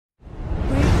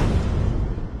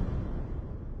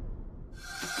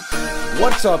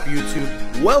What's up,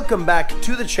 YouTube? Welcome back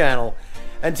to the channel,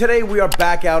 and today we are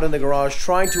back out in the garage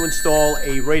trying to install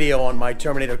a radio on my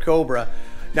Terminator Cobra.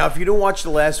 Now, if you didn't watch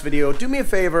the last video, do me a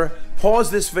favor,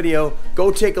 pause this video, go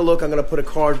take a look. I'm going to put a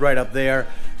card right up there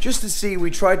just to see.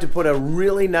 We tried to put a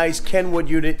really nice Kenwood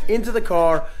unit into the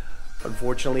car.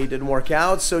 Unfortunately, it didn't work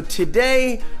out, so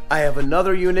today I have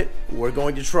another unit we're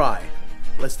going to try.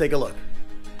 Let's take a look.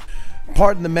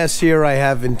 Pardon the mess here. I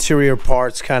have interior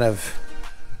parts kind of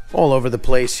all over the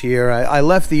place here. I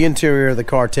left the interior of the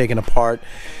car taken apart.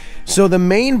 So the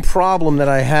main problem that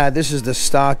I had, this is the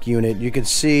stock unit. You can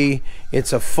see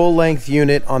it's a full-length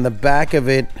unit. On the back of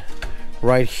it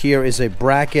right here is a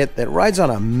bracket that rides on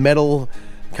a metal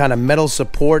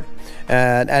support,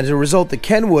 and as a result the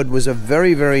Kenwood was a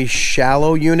very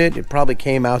shallow unit. It probably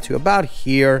came out to about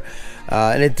here,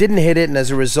 and it didn't hit it, and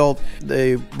as a result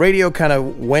the radio kind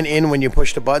of went in when you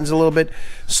push the buttons a little bit.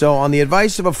 So on the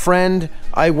advice of a friend,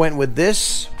 I went with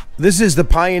this. This is the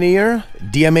Pioneer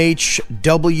DMH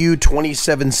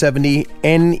W2770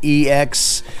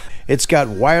 NEX. It's got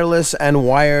wireless and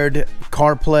wired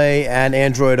CarPlay and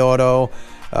Android Auto.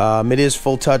 It is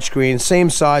full touchscreen, same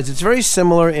size. It's very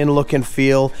similar in look and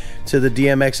feel to the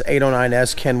DMX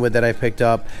 809S Kenwood that I picked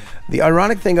up. The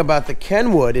ironic thing about the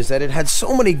Kenwood is that it had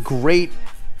so many great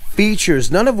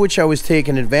features, none of which I was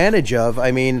taking advantage of.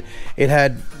 I mean, it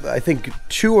had, I think,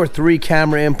 2 or 3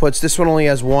 camera inputs. This one only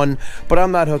has 1, but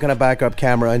I'm not hooking a backup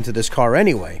camera into this car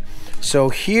anyway. So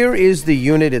here is the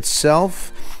unit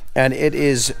itself, and it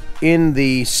is in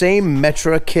the same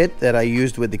Metra kit that I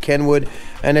used with the Kenwood.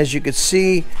 And as you can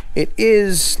see, it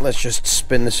is, let's just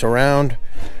spin this around,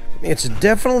 it's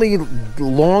definitely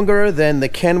longer than the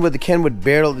Kenwood. The Kenwood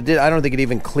barely did, I don't think it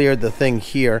even cleared the thing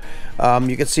here.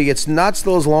 You can see it's not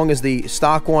still as long as the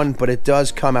stock one, but it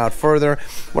does come out further.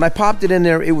 When I popped it in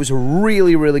there, it was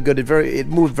really good. It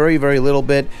moved very little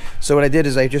bit. So what I did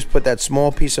is I just put that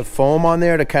small piece of foam on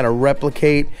there to kind of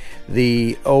replicate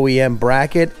the OEM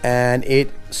bracket, and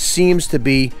it seems to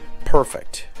be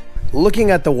perfect. Looking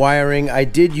at the wiring, I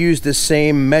did use the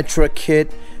same Metra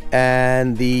kit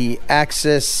and the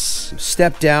Axxess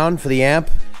step down for the amp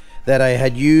that I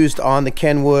had used on the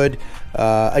Kenwood.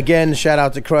 Again, shout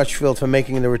out to Crutchfield for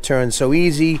making the return so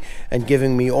easy and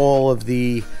giving me all of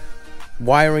the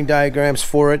wiring diagrams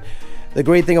for it. The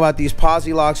great thing about these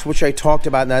posi locks, which I talked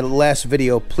about in that last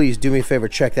video, please do me a favor,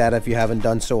 check that if you haven't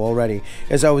done so already,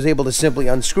 is I was able to simply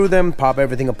unscrew them, pop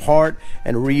everything apart,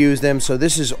 and reuse them. So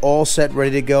this is all set,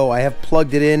 ready to go. I have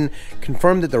plugged it in,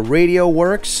 confirmed that the radio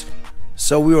works.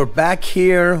 So we were back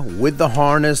here with the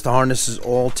harness. The harness is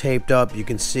all taped up. You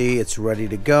can see it's ready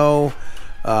to go.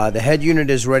 The head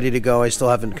unit is ready to go. I still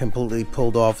haven't completely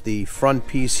pulled off the front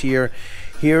piece here.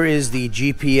 Here is the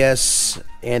GPS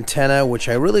antenna, which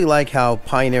I really like how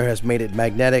Pioneer has made it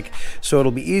magnetic, so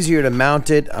it'll be easier to mount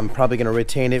it. I'm probably going to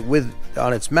retain it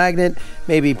on its magnet,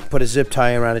 maybe put a zip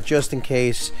tie around it just in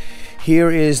case. Here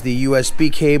is the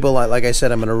USB cable. Like I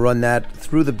said, I'm going to run that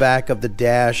through the back of the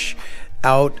dash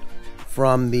out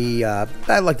from the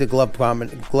I like the glove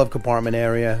compartment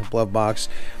area, glove box.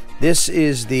 This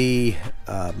is the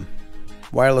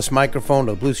wireless microphone,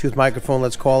 or Bluetooth microphone,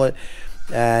 let's call it.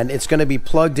 And it's going to be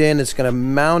plugged in. It's going to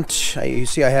mount. You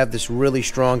see I have this really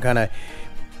strong kind of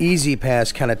easy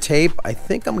pass kind of tape. I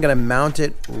think I'm going to mount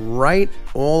it right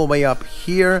all the way up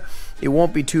here. It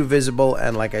won't be too visible,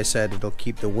 and like I said, it'll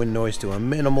keep the wind noise to a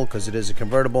minimal because it is a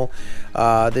convertible.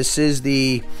 This is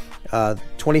the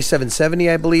 2770,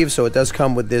 I believe, so it does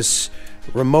come with this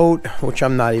remote, which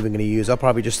I'm not even going to use. I'll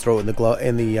probably just throw it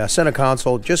in the center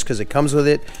console just because it comes with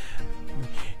it.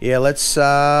 Yeah, let's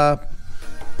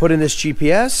put in this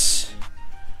GPS,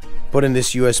 put in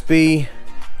this USB,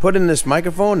 put in this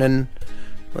microphone, and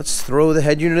let's throw the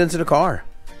head unit into the car.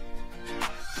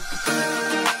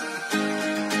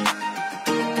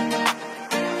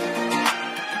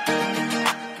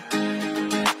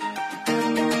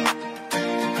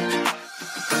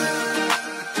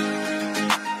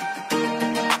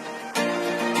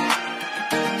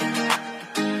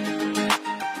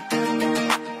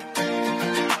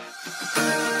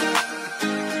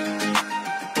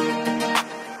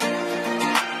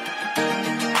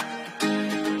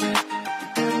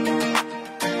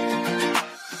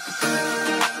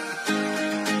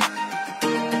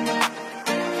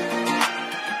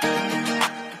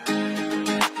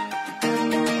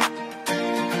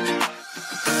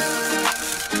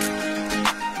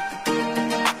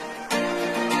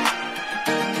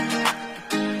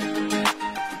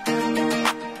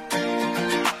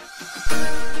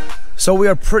 So we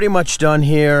are pretty much done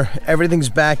here. Everything's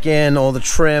back in, all the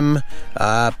trim.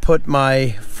 Put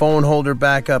my phone holder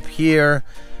back up here.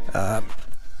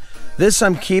 This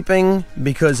I'm keeping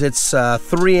because it's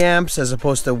 3 amps as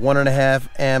opposed to 1.5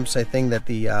 amps. I think that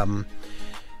the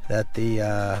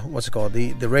what's it called,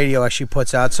 the radio actually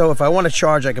puts out. So if I want to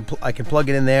charge, I can plug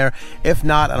it in there. If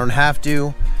not, I don't have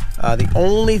to. The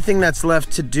only thing that's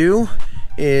left to do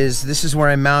is, this is where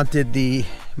I mounted the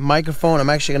microphone. I'm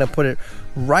actually going to put it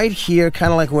right here,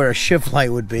 kind of like where a shift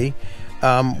light would be.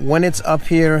 When it's up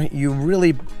here, you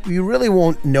really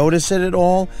won't notice it at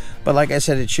all, but like I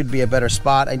said, it should be a better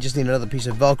spot. I just need another piece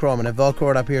of Velcro. I'm going to Velcro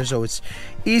it up here so it's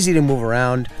easy to move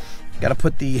around. Got to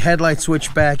put the headlight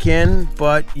switch back in,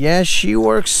 but yeah, she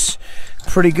works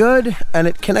pretty good and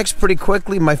it connects pretty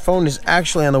quickly. My phone is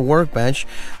actually on the workbench,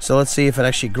 so let's see if it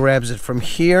actually grabs it from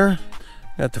here.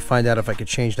 I have to find out if I could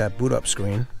change that boot up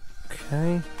screen.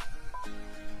 Okay.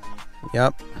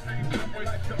 Yep.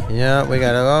 Yeah, we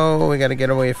gotta get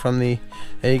away from the,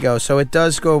 there you go. So it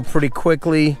does go pretty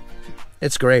quickly.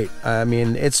 It's great. I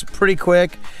mean, it's pretty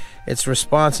quick. It's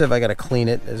responsive. I gotta clean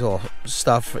it. There's all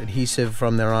stuff, adhesive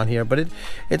from there on here, but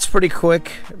it's pretty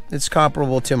quick. It's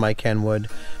comparable to my Kenwood.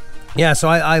 Yeah, so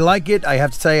I like it. I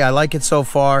have to tell you, I like it so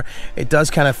far. It does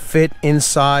kind of fit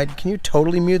inside. Can you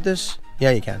totally mute this? Yeah,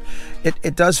 you can.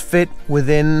 It does fit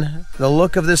within the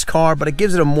look of this car, but it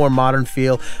gives it a more modern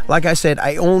feel. Like I said,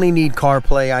 I only need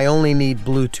CarPlay, I only need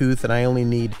Bluetooth, and I only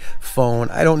need phone.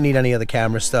 I don't need any other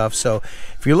camera stuff. So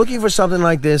if you're looking for something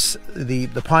like this, the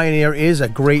Pioneer is a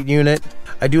great unit.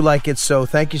 I do like it, so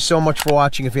thank you so much for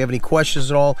watching. If you have any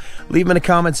questions at all, leave them in the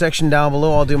comment section down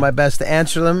below. I'll do my best to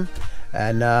answer them.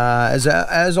 And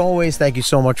as always, thank you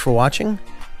so much for watching,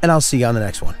 and I'll see you on the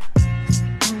next one.